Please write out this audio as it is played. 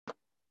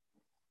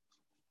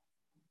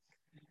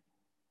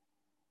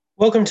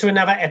Welcome to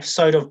another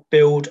episode of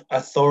Build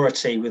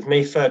Authority with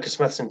me,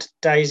 Fergus Maths, and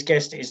today's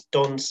guest is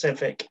Don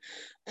Sevcik.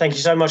 Thank you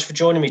so much for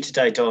joining me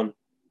today, Don.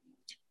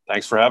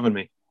 Thanks for having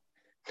me.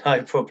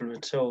 No problem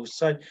at all.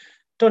 So,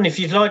 Don, if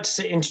you'd like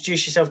to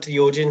introduce yourself to the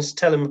audience,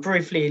 tell them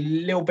briefly a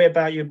little bit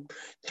about your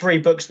three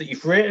books that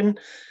you've written,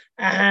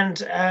 and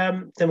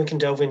then we can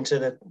delve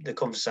into the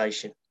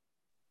conversation.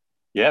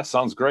 Yeah,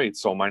 sounds great.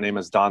 So my name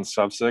is Don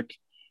Sevcik,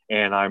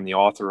 and I'm the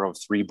author of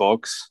three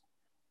books.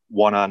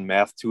 One on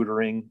math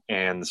tutoring,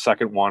 and the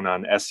second one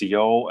on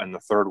SEO, and the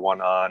third one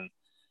on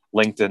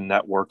LinkedIn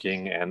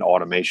networking and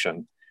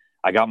automation.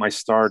 I got my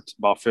start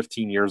about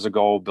 15 years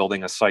ago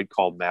building a site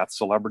called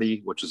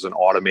MathCelebrity, which is an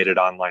automated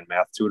online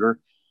math tutor.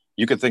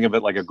 You could think of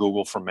it like a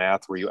Google for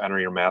Math, where you enter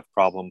your math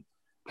problem,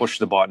 push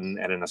the button,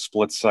 and in a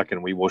split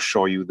second, we will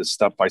show you the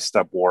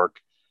step-by-step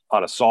work, how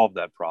to solve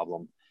that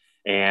problem.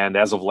 And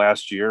as of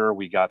last year,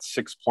 we got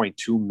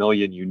 6.2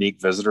 million unique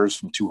visitors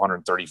from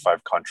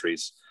 235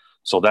 countries.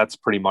 So that's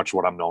pretty much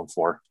what I'm known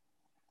for.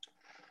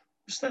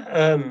 Was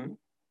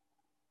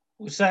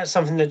that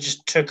something that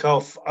just took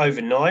off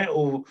overnight,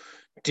 or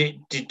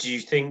did you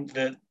think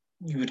that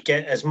you would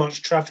get as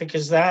much traffic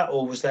as that,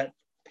 or was that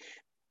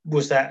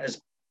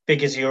as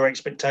big as your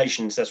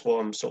expectations? That's what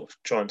I'm sort of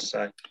trying to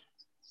say.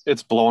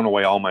 It's blown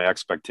away all my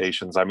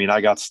expectations. I mean,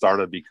 I got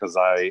started because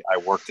I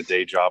worked a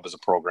day job as a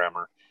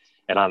programmer,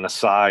 and on the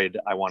side,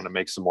 I wanted to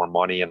make some more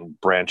money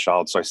and branch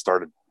out. So I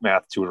started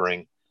math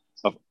tutoring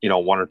of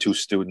one or two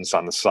students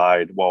on the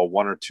side. Well,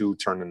 one or two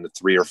turned into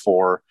three or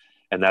four,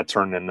 and that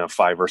turned into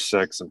five or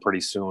six. And pretty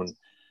soon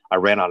I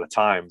ran out of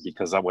time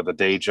because I'm with a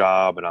day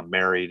job and I'm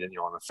married and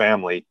and a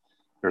family.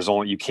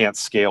 You can't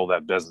scale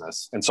that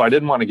business. And so I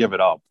didn't want to give it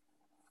up,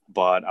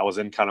 but I was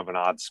in kind of an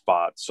odd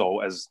spot.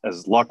 So as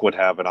luck would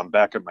have it, I'm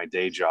back at my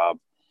day job,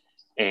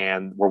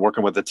 and we're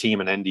working with a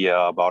team in India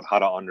about how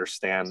to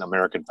understand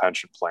American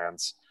pension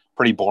plans.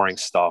 Pretty boring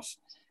stuff.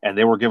 And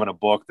they were given a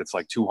book that's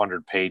like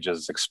 200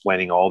 pages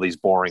explaining all these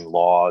boring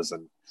laws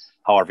and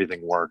how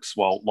everything works.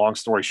 Well, long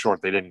story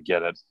short, they didn't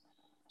get it.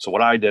 So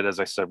what I did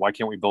is I said, why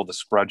can't we build a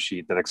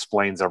spreadsheet that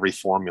explains every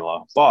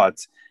formula? But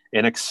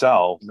in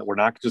Excel, we're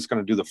not just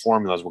going to do the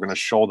formulas. We're going to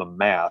show the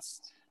math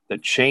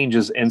that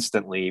changes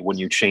instantly when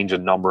you change a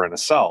number in a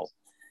cell.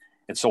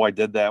 And so I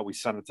did that. We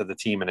sent it to the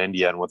team in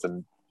India, and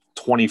within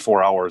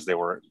 24 hours, they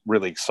were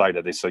really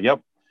excited. They said, yep,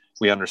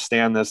 we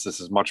understand this. This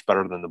is much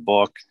better than the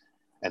book.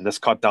 And this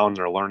cut down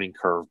their learning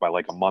curve by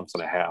like a month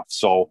and a half.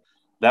 So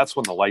that's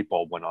when the light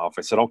bulb went off.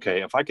 I said,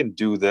 okay, if I can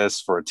do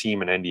this for a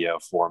team in India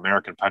for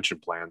American pension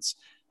plans,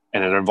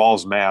 and it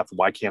involves math,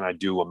 why can't I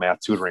do a math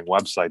tutoring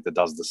website that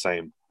does the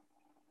same?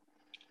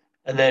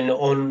 And then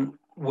on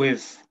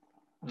with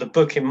the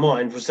book in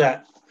mind, was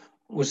that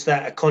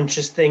a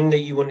conscious thing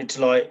that you wanted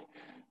to like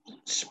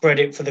spread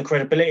it for the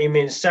credibility? I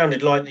mean, it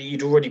sounded like that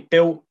you'd already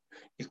built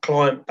your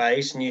client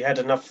base and you had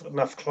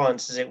enough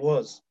clients as it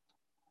was.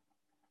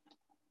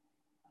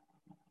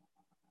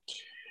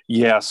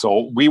 Yeah,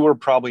 so we were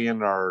probably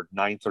in our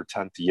ninth or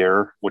 10th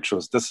year,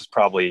 this is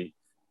probably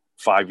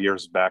 5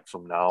 years back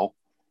from now.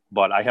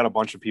 But I had a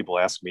bunch of people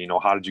ask me,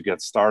 how did you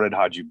get started?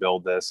 How did you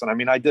build this? And I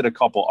mean, I did a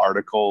couple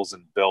articles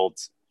and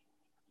built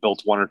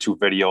one or two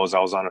videos. I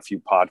was on a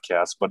few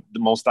podcasts, but the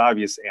most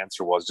obvious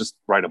answer was just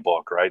write a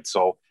book, right?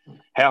 So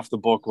half the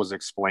book was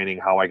explaining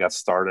how I got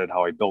started,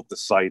 how I built the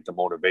site, the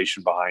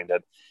motivation behind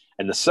it.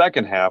 And the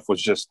second half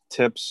was just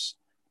tips,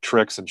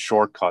 tricks, and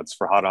shortcuts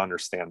for how to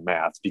understand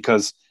math,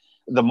 because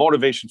the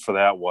motivation for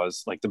that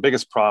was like the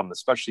biggest problem,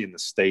 especially in the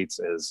States,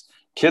 is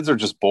kids are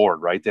just bored,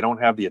 right? They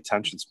don't have the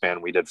attention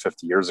span we did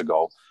 50 years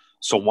ago.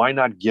 So why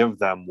not give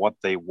them what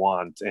they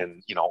want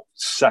in,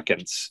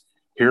 seconds?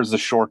 Here's the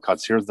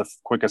shortcuts. Here's the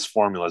quickest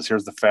formulas.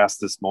 Here's the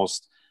fastest,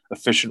 most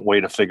efficient way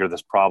to figure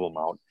this problem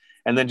out.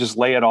 And then just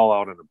lay it all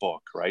out in a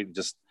book, right?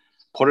 Just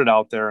put it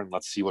out there and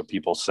let's see what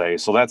people say.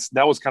 So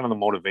that was kind of the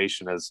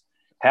motivation. Is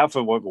half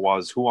of what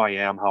was who I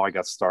am, how I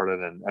got started,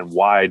 and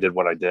why I did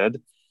what I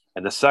did.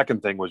 And the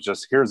second thing was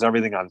just here's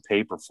everything on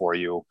paper for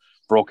you,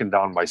 broken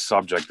down by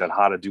subject, and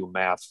how to do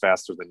math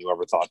faster than you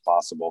ever thought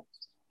possible.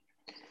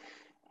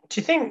 Do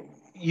you think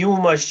you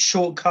almost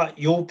shortcut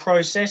your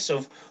process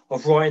of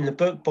writing the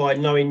book by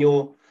knowing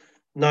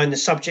the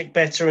subject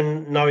better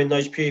and knowing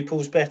those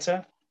pupils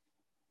better?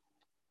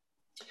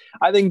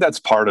 I think that's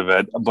part of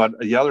it. But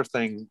the other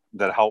thing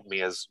that helped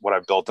me is what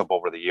I've built up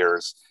over the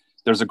years.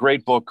 There's a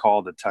great book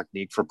called The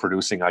Technique for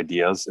Producing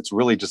Ideas. It's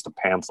really just a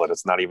pamphlet.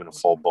 It's not even a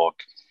full book.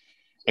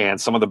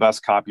 And some of the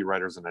best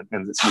copywriters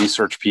and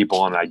research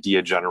people and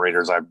idea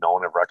generators I've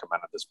known have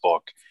recommended this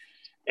book.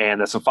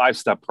 And it's a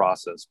 5-step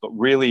process, but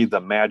really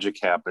the magic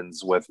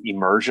happens with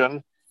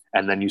immersion,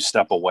 and then you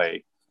step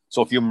away.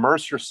 So if you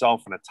immerse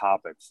yourself in a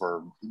topic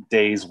for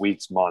days,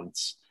 weeks,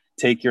 months,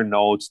 take your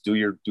notes, do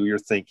your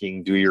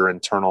thinking, do your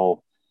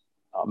internal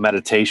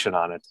meditation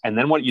on it. And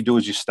then what you do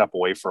is you step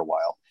away for a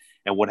while.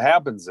 And what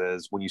happens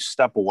is when you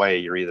step away,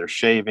 you're either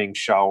shaving,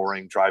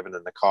 showering, driving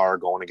in the car,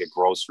 going to get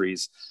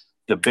groceries.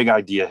 The big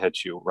idea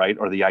hits you, right?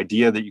 Or the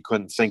idea that you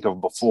couldn't think of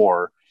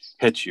before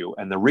hits you.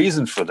 And the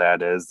reason for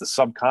that is the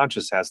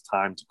subconscious has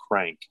time to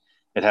crank.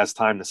 It has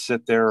time to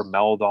sit there,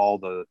 meld all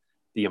the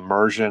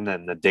immersion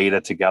and the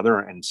data together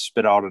and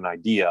spit out an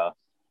idea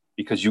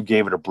because you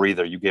gave it a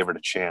breather, you gave it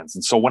a chance.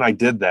 And so when I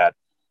did that,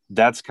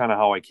 that's kind of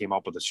how I came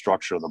up with the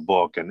structure of the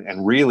book.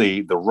 And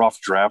really the rough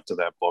draft of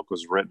that book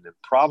was written in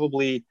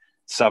probably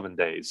 7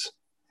 days.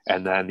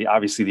 And then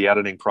obviously the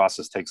editing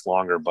process takes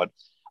longer, but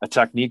A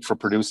Technique for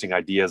Producing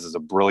Ideas is a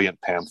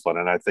brilliant pamphlet.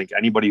 And I think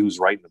anybody who's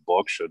writing a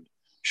book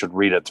should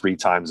read it 3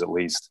 times at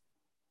least.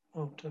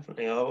 Oh,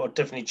 definitely. I'll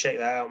definitely check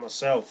that out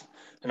myself.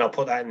 And I'll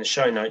put that in the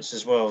show notes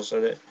as well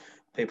so that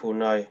people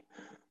know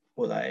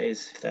what that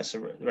is, if that's a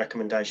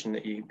recommendation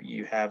that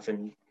you have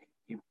and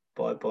you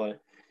buy by.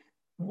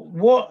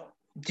 What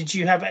did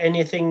you have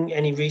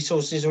any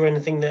resources or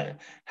anything that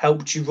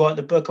helped you write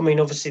the book? I mean,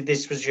 obviously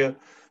this was your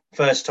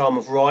first time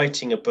of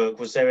writing a book.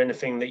 Was there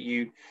anything that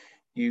you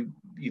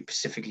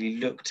specifically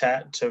looked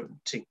at to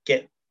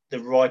get the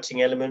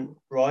writing element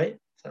right?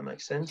 If that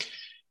makes sense.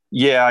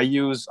 Yeah, I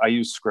use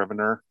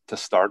Scrivener to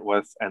start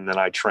with, and then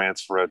I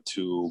transfer it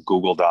to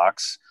Google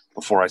Docs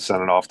before I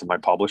send it off to my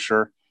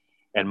publisher.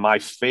 And my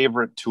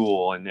favorite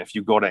tool, and if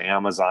you go to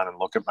Amazon and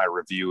look at my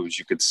reviews,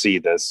 you could see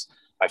this.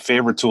 My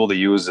favorite tool to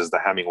use is the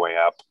Hemingway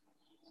app.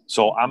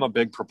 So I'm a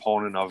big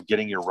proponent of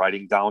getting your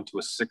writing down to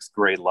a 6th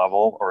grade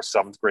level or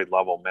 7th grade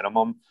level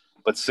minimum,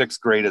 but 6th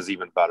grade is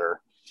even better.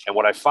 And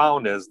what I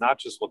found is not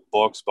just with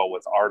books, but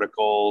with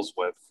articles,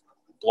 with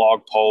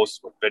blog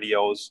posts, with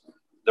videos,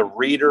 the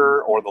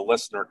reader or the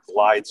listener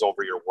glides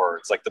over your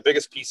words. Like the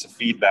biggest piece of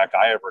feedback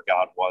I ever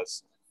got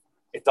was,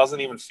 it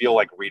doesn't even feel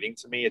like reading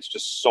to me. It's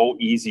just so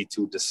easy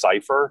to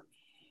decipher.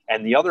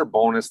 And the other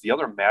bonus, the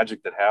other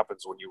magic that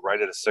happens when you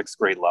write at a 6th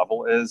grade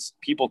level is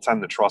people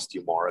tend to trust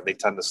you more and they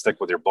tend to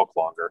stick with your book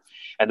longer.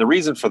 And the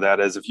reason for that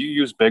is if you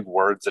use big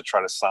words that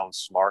try to sound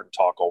smart and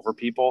talk over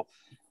people,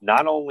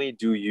 not only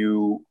do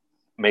you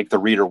make the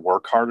reader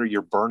work harder,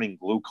 you're burning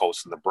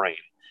glucose in the brain.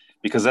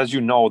 Because as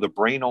you know, the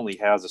brain only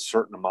has a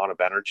certain amount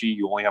of energy.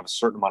 You only have a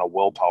certain amount of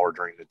willpower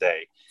during the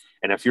day.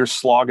 And if you're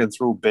slogging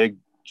through big,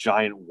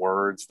 giant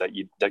words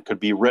that could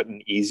be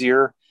written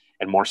easier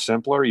and more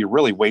simpler, you're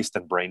really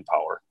wasting brain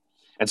power.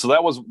 And so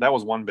that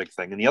was one big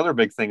thing. And the other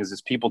big thing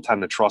is people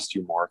tend to trust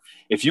you more.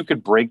 If you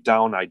could break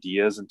down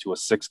ideas into a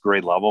 6th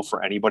grade level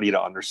for anybody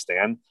to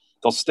understand,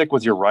 they'll stick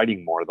with your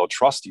writing more. They'll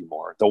trust you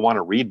more. They'll want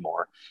to read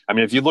more. I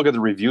mean, if you look at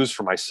the reviews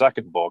for my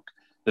second book,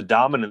 the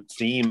dominant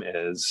theme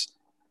is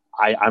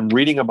I'm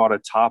reading about a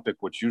topic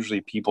which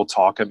usually people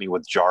talk at me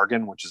with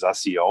jargon, which is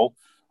SEO,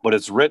 but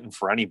it's written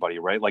for anybody,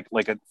 right? Like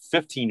a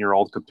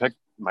 15-year-old could pick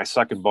my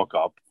second book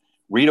up,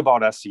 read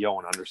about SEO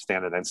and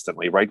understand it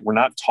instantly, right? We're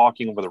not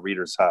talking over the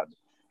reader's head.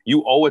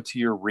 You owe it to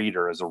your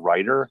reader as a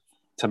writer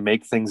to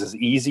make things as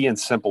easy and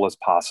simple as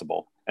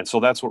possible. And so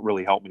that's what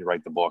really helped me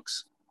write the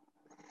books.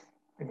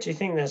 Do you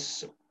think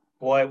that's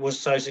why it was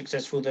so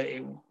successful, that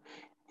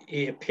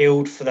it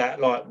appealed for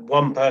that like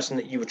one person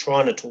that you were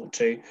trying to talk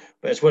to,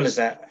 but as well as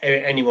that,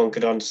 anyone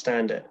could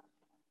understand it?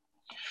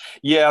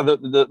 Yeah,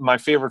 my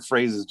favorite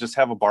phrase is just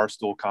have a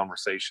barstool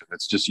conversation.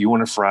 It's just you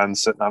and a friend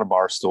sitting on a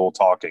bar stool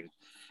talking.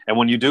 And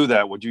when you do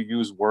that, would you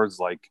use words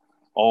like,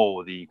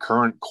 oh, the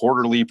current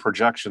quarterly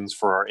projections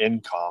for our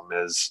income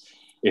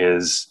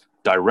is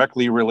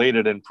directly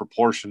related in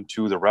proportion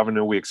to the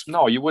revenue we expect?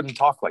 No, you wouldn't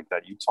talk like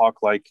that. You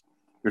talk like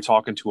you're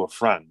talking to a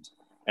friend.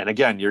 And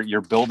again,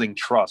 you're building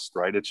trust,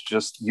 right? It's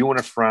just you and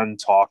a friend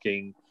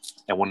talking.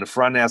 And when the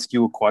friend asks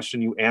you a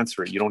question, you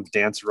answer it. You don't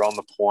dance around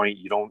the point.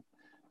 You don't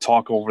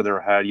talk over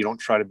their head. You don't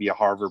try to be a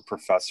Harvard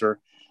professor.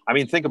 I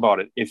mean, think about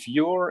it. If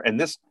you're, and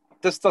this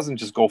doesn't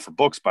just go for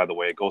books, by the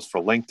way, it goes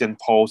for LinkedIn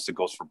posts, it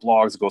goes for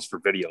blogs, it goes for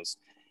videos.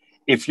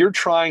 If you're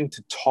trying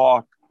to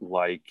talk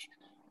like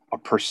a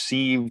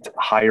perceived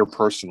higher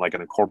person, like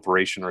in a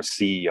corporation or a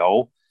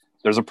CEO,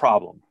 there's a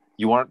problem.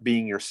 You aren't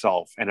being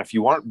yourself. And if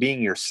you aren't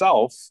being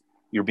yourself,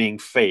 you're being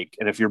fake.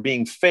 And if you're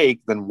being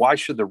fake, then why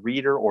should the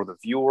reader or the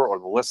viewer or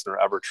the listener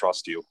ever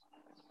trust you?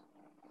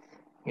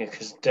 Yeah,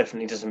 because it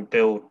definitely doesn't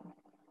build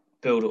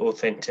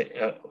authentic.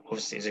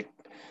 Obviously,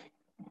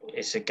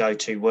 it's a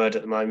go-to word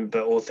at the moment,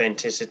 but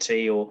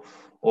authenticity or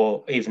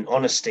even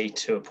honesty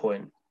to a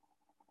point.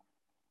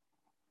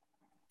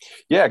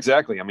 Yeah,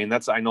 exactly. I mean,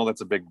 I know that's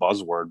a big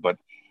buzzword, but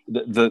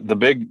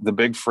the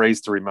big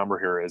phrase to remember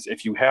here is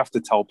if you have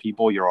to tell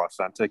people you're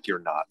authentic, you're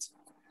not.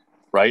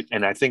 Right.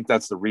 And I think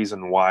that's the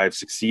reason why I've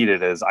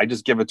succeeded is I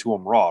just give it to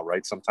them raw.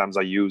 Right. Sometimes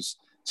I use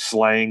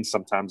slang.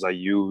 Sometimes I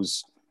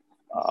use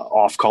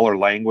off-color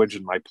language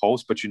in my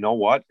post. But you know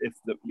what?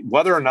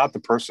 Whether or not the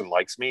person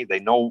likes me, they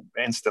know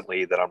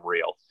instantly that I'm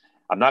real.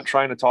 I'm not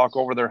trying to talk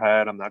over their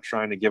head. I'm not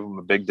trying to give them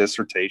a big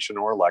dissertation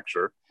or a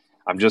lecture.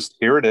 I'm just,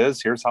 here it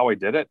is. Here's how I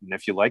did it. And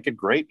if you like it,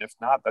 great. And if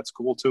not, that's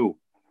cool too.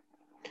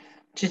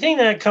 Do you think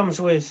that comes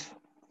with,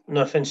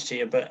 no offense to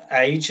you, but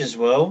age as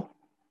well?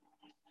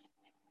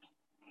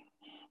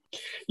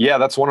 Yeah,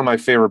 that's one of my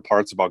favorite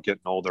parts about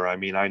getting older. I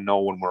mean, I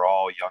know when we're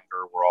all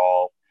younger, we're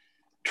all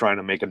trying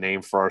to make a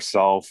name for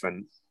ourselves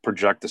and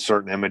project a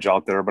certain image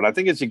out there. But I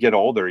think as you get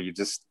older, you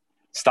just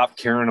stop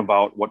caring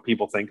about what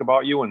people think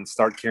about you and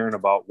start caring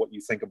about what you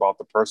think about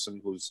the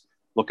person who's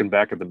looking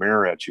back at the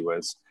mirror at you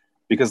is.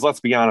 Because let's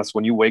be honest,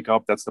 when you wake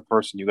up, that's the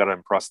person you got to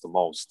impress the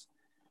most.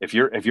 If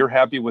you're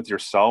happy with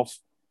yourself,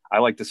 I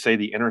like to say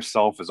the inner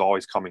self is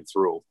always coming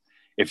through.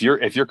 If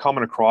you're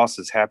coming across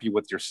as happy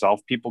with yourself,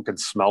 people can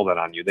smell that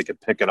on you. They can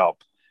pick it up.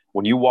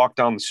 When you walk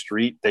down the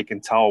street, they can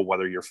tell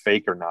whether you're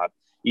fake or not,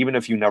 even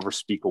if you never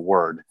speak a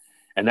word.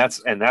 And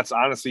that's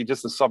honestly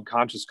just the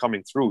subconscious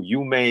coming through.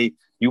 You may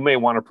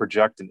want to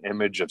project an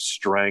image of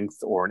strength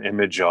or an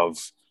image of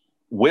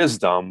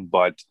wisdom,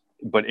 but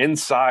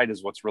inside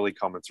is what's really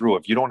coming through.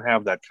 If you don't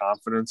have that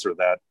confidence or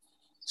that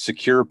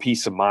secure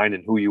peace of mind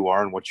in who you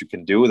are and what you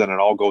can do, then it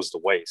all goes to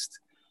waste.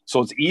 So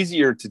it's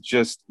easier to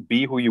just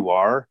be who you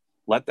are,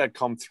 let that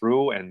come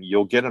through, and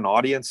you'll get an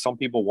audience. Some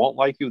people won't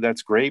like you.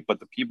 That's great. But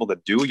the people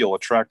that do, you'll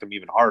attract them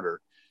even harder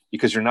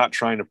because you're not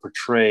trying to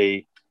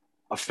portray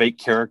a fake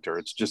character.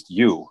 It's just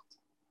you.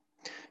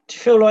 Do you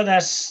feel like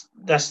that's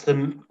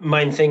the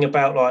main thing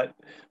about, like,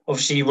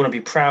 obviously you want to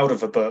be proud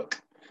of a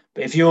book,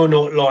 but if you're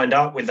not lined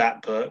up with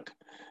that book,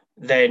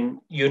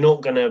 then you're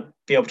not going to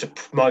be able to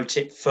promote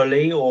it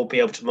fully or be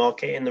able to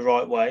market it in the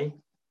right way?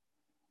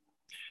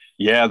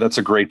 Yeah, that's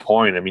a great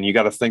point. I mean, you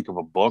got to think of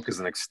a book as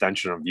an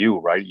extension of you,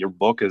 right? Your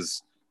book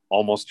is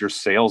almost your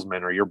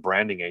salesman or your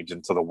branding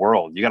agent to the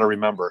world. You got to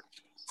remember,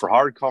 for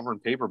hardcover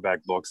and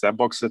paperback books, that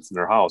book sits in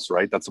their house,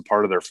 right? That's a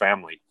part of their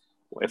family.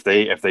 If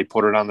they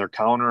put it on their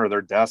counter or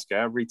their desk,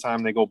 every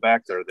time they go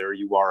back there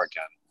you are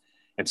again.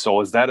 And so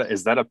is that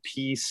a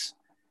piece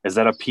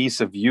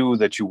of you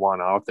that you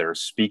want out there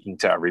speaking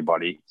to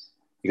everybody?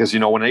 Because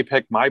when they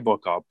pick my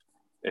book up,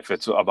 if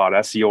it's about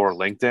SEO or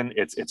LinkedIn,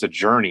 it's a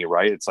journey,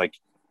 right? It's like,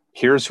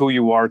 here's who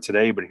you are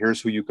today, but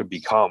here's who you could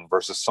become,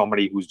 versus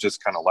somebody who's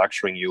just kind of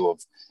lecturing you of,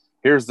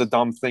 here's the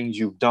dumb things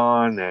you've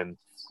done and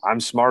I'm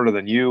smarter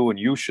than you and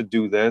you should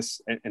do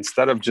this,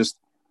 instead of just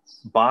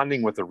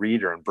bonding with the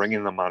reader and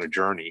bringing them on a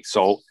journey.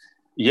 So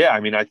yeah, I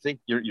mean, I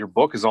think your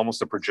book is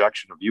almost a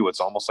projection of you.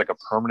 It's almost like a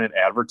permanent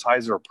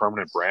advertiser, a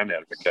permanent brand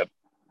advocate.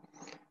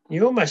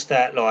 You're almost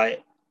that,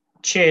 like,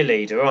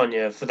 cheerleader, aren't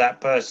you, for that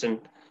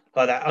person,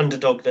 like that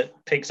underdog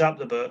that picks up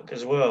the book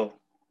as well?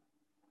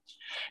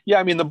 Yeah,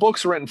 I mean, the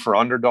book's written for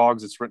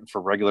underdogs. It's written for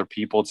regular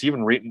people. It's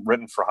even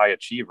written for high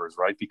achievers,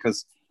 right?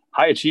 Because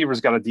high achievers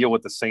got to deal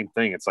with the same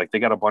thing. It's like they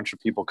got a bunch of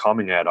people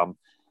coming at them,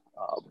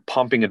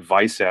 pumping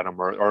advice at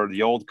them, or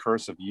the old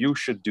curse of, you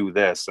should do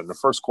this. And the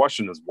first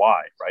question is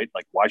why, right?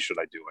 Like, why should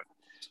I do it?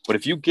 But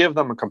if you give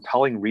them a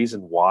compelling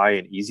reason why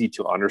and easy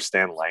to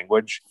understand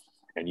language,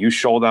 and you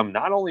show them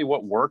not only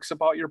what works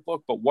about your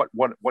book, but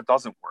what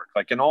doesn't work.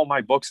 Like in all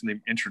my books in the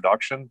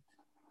introduction,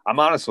 I'm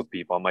honest with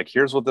people. I'm like,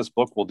 here's what this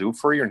book will do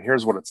for you, and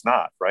here's what it's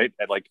not, right?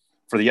 And like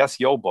for the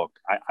SEO book,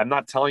 I'm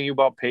not telling you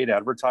about paid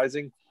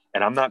advertising,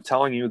 and I'm not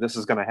telling you this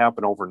is going to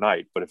happen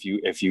overnight. But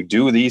if you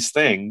do these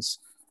things,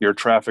 your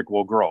traffic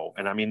will grow.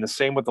 And I mean, the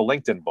same with the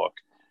LinkedIn book.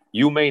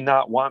 You may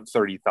not want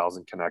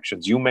 30,000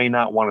 connections. You may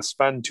not want to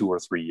spend 2 or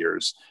 3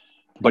 years.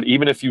 But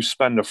even if you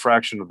spend a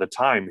fraction of the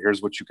time,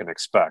 here's what you can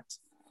expect.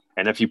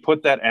 And if you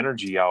put that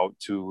energy out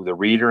to the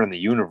reader and the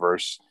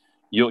universe,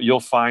 you'll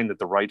find that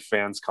the right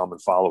fans come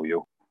and follow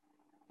you.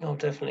 Oh,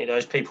 definitely.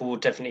 Those people will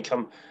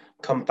definitely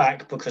come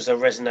back because they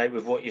resonate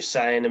with what you're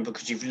saying and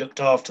because you've looked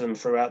after them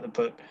throughout the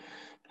book.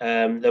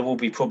 There will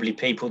be probably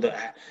people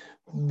that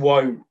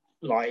won't,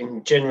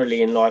 like,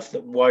 generally in life,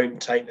 that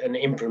won't take and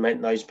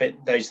implement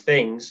those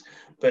things,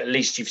 but at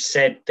least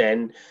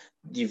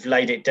you've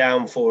laid it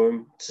down for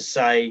them to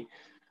say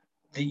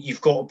that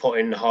you've got to put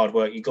in the hard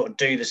work. You've got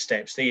to do the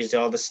steps. These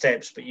are the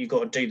steps, but you've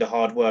got to do the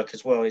hard work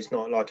as well. It's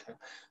not like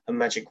a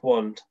magic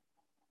wand.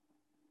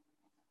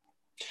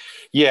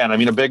 Yeah, and I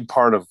mean, a big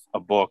part of a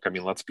book, I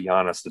mean, let's be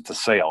honest, it's a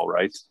sale,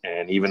 right?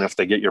 And even if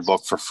they get your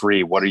book for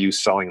free, what are you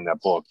selling in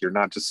that book? You're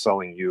not just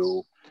selling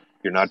you.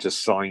 You're not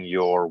just selling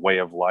your way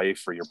of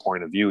life or your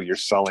point of view. You're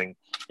selling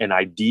an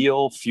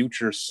ideal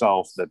future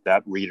self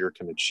that reader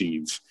can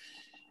achieve.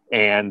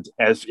 And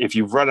as if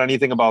you've read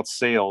anything about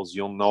sales,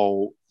 you'll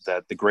know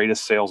that the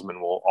greatest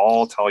salesmen will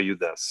all tell you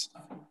this.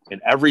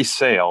 In every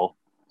sale,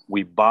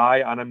 we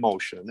buy on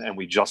emotion and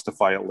we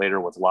justify it later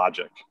with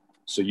logic.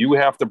 So you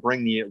have to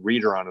bring the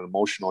reader on an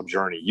emotional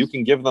journey. You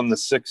can give them the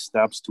 6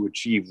 steps to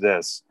achieve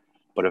this,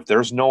 but if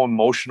there's no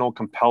emotional,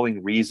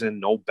 compelling reason,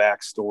 no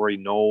backstory,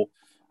 no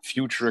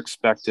future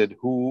expected,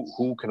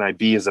 who can I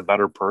be as a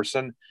better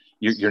person?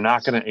 You're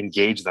not going to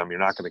engage them. You're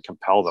not going to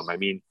compel them. I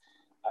mean,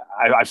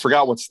 I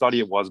forgot what study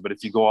it was, but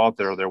if you go out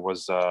there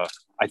was,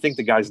 I think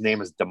the guy's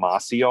name is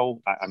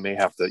Damasio.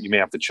 You may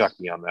have to check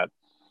me on that.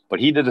 But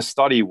he did a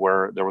study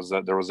where there was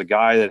a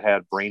guy that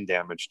had brain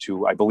damage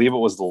to, I believe it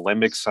was the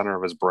limbic center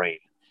of his brain.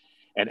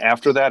 And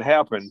after that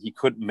happened, he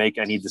couldn't make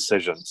any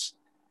decisions.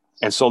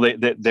 And so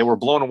they were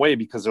blown away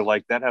because they're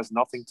like, that has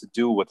nothing to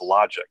do with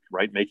logic,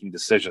 right? Making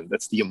decisions.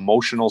 That's the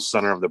emotional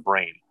center of the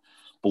brain.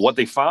 But what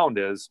they found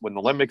is when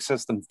the limbic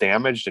system's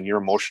damaged and your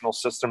emotional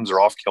systems are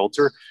off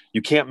kilter,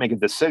 you can't make a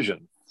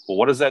decision. Well,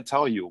 what does that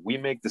tell you? We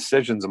make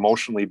decisions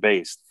emotionally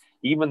based.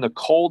 Even the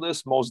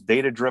coldest, most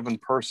data-driven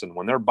person,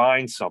 when they're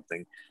buying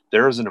something,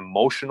 there is an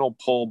emotional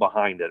pull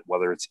behind it,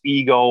 whether it's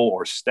ego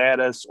or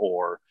status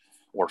or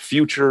or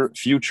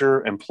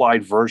future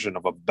implied version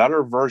of a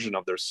better version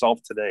of their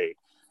self today,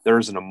 there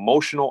is an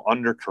emotional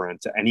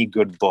undercurrent to any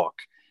good book.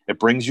 It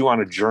brings you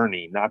on a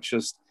journey, not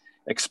just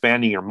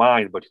expanding your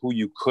mind, but who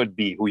you could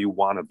be, who you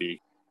want to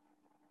be.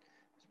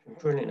 It's been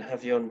brilliant to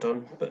have you on,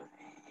 Don. But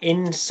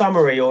in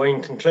summary or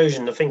in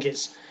conclusion, I think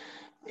it's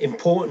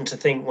important to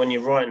think when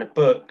you're writing a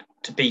book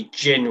to be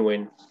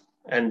genuine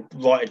and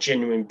write a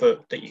genuine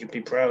book that you can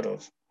be proud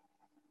of.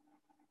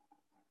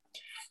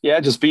 Yeah,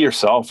 just be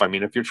yourself. I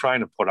mean, if you're trying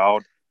to put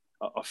out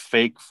a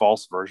fake,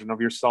 false version of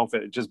yourself,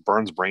 it just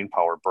burns brain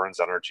power, burns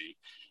energy,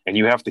 and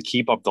you have to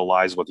keep up the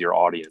lies with your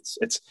audience.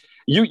 It's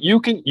you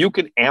can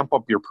amp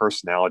up your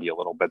personality a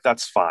little bit.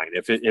 That's fine.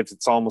 If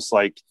it's almost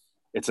like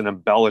it's an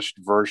embellished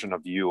version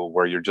of you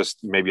where you're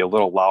just maybe a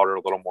little louder,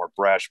 a little more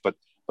brash, but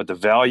the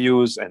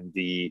values and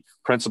the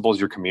principles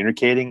you're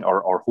communicating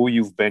are who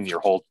you've been your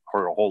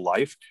whole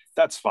life.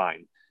 That's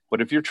fine.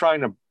 But if you're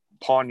trying to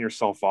pawn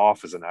yourself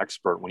off as an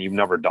expert when you've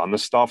never done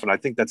this stuff. And I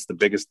think that's the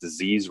biggest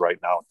disease right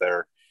now out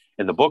there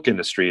in the book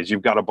industry is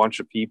you've got a bunch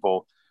of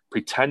people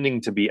pretending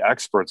to be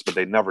experts, but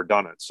they've never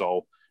done it.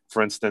 So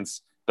for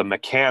instance, the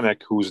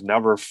mechanic who's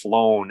never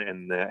flown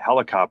in the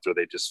helicopter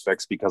they just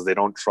fixed because they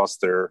don't trust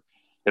their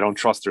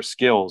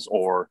skills,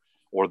 or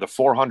the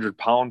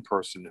 400-pound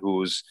person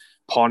who's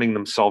pawning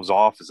themselves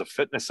off as a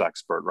fitness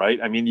expert, right?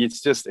 I mean,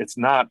 it's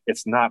not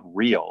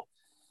real.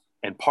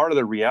 And part of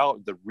the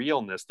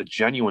realness, the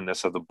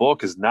genuineness of the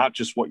book is not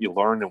just what you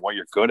learned and what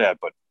you're good at,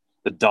 but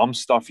the dumb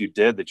stuff you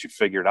did that you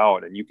figured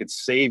out. And you can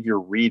save your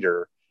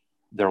reader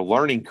their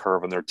learning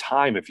curve and their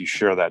time if you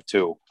share that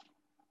too.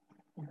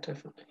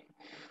 Definitely.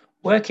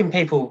 Where can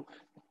people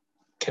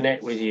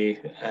connect with you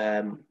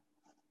on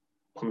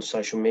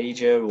social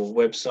media or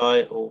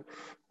website, or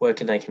where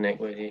can they connect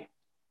with you?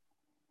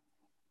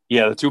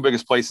 Yeah, the two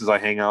biggest places I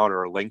hang out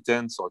are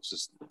LinkedIn. So it's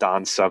just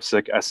Don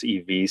Sevcik,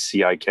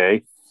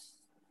 Sevcik.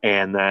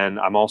 And then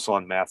I'm also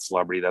on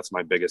MathCelebrity. That's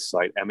my biggest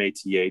site,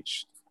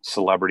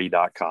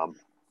 mathcelebrity.com.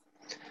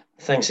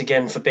 Thanks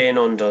again for being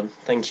on, Don.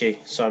 Thank you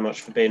so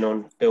much for being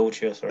on Build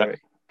Your Authority.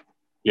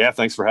 Yeah,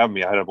 thanks for having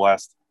me. I had a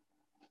blast.